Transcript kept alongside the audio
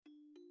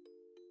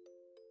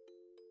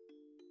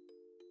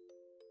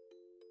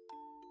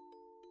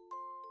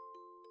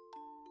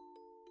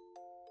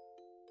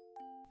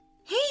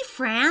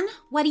Fran.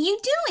 What are you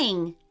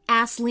doing?"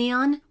 asked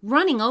Leon,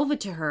 running over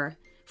to her.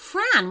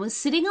 Fran was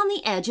sitting on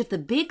the edge of the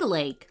big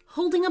lake,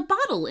 holding a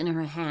bottle in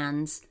her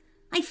hands.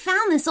 "I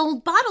found this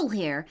old bottle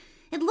here.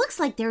 It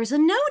looks like there's a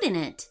note in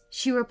it,"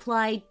 she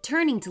replied,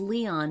 turning to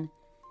Leon.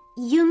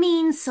 "You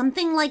mean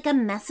something like a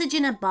message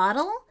in a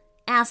bottle?"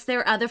 asked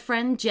their other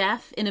friend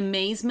Jeff in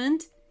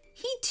amazement.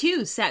 He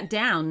too sat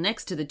down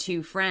next to the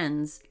two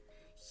friends.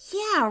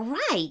 "Yeah,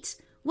 right.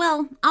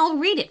 Well, I'll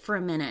read it for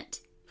a minute."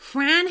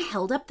 Fran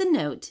held up the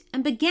note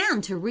and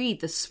began to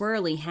read the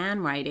swirly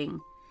handwriting.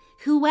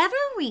 "Whoever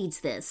reads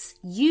this,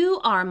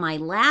 you are my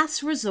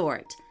last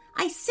resort.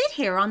 I sit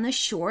here on the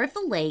shore of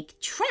the lake,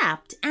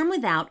 trapped and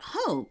without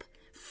hope.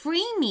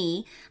 Free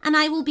me, and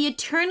I will be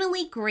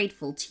eternally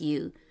grateful to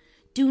you.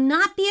 Do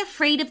not be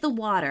afraid of the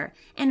water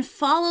and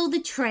follow the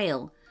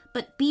trail,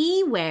 but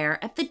beware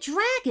of the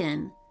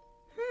dragon."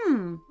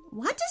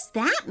 What does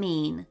that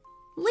mean?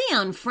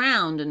 Leon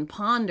frowned and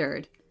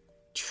pondered.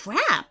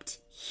 Trapped?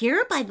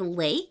 Here by the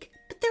lake?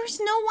 But there's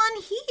no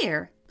one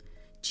here.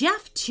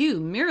 Jeff,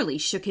 too, merely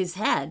shook his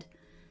head.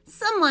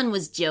 "Someone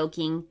was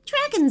joking.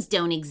 Dragons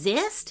don't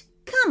exist.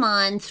 Come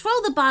on,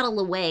 throw the bottle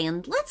away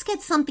and let's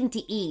get something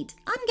to eat.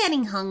 I'm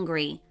getting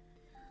hungry."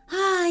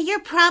 You're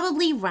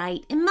probably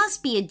right. It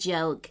must be a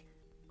joke."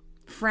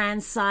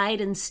 Fran sighed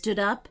and stood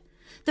up.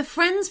 The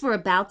friends were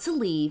about to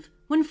leave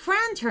when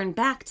Fran turned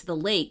back to the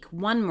lake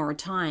one more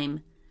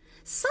time.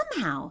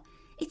 Somehow,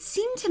 it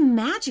seemed to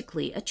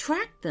magically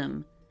attract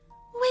them.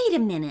 "Wait a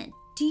minute.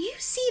 Do you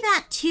see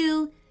that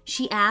too?"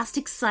 she asked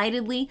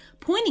excitedly,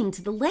 pointing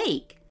to the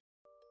lake.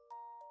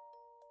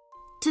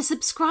 To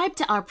subscribe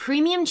to our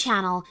premium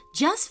channel,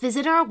 just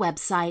visit our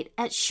website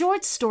at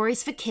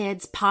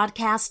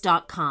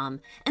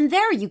shortstoriesforkidspodcast.com, and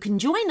there you can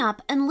join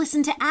up and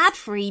listen to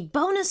ad-free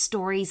bonus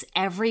stories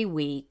every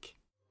week.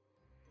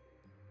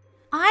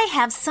 I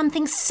have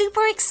something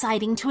super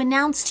exciting to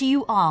announce to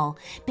you all.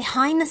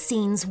 Behind the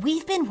scenes,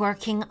 we've been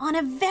working on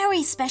a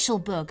very special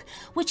book,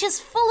 which is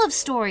full of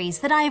stories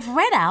that I have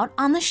read out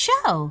on the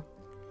show.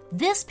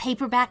 This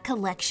paperback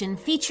collection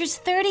features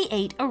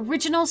 38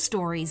 original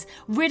stories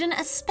written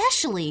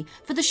especially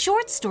for the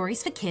Short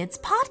Stories for Kids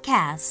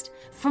podcast.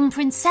 From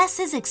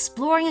princesses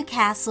exploring a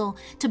castle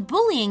to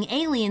bullying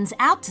aliens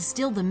out to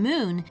steal the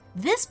moon,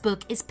 this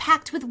book is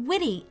packed with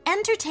witty,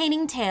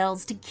 entertaining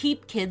tales to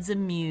keep kids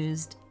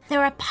amused.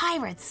 There are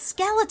pirates,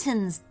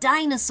 skeletons,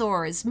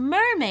 dinosaurs,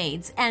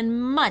 mermaids,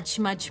 and much,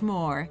 much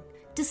more.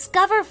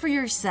 Discover for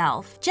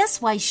yourself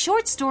just why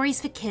Short Stories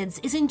for Kids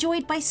is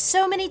enjoyed by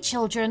so many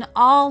children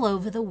all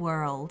over the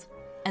world.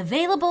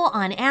 Available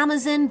on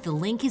Amazon, the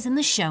link is in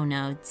the show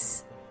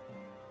notes.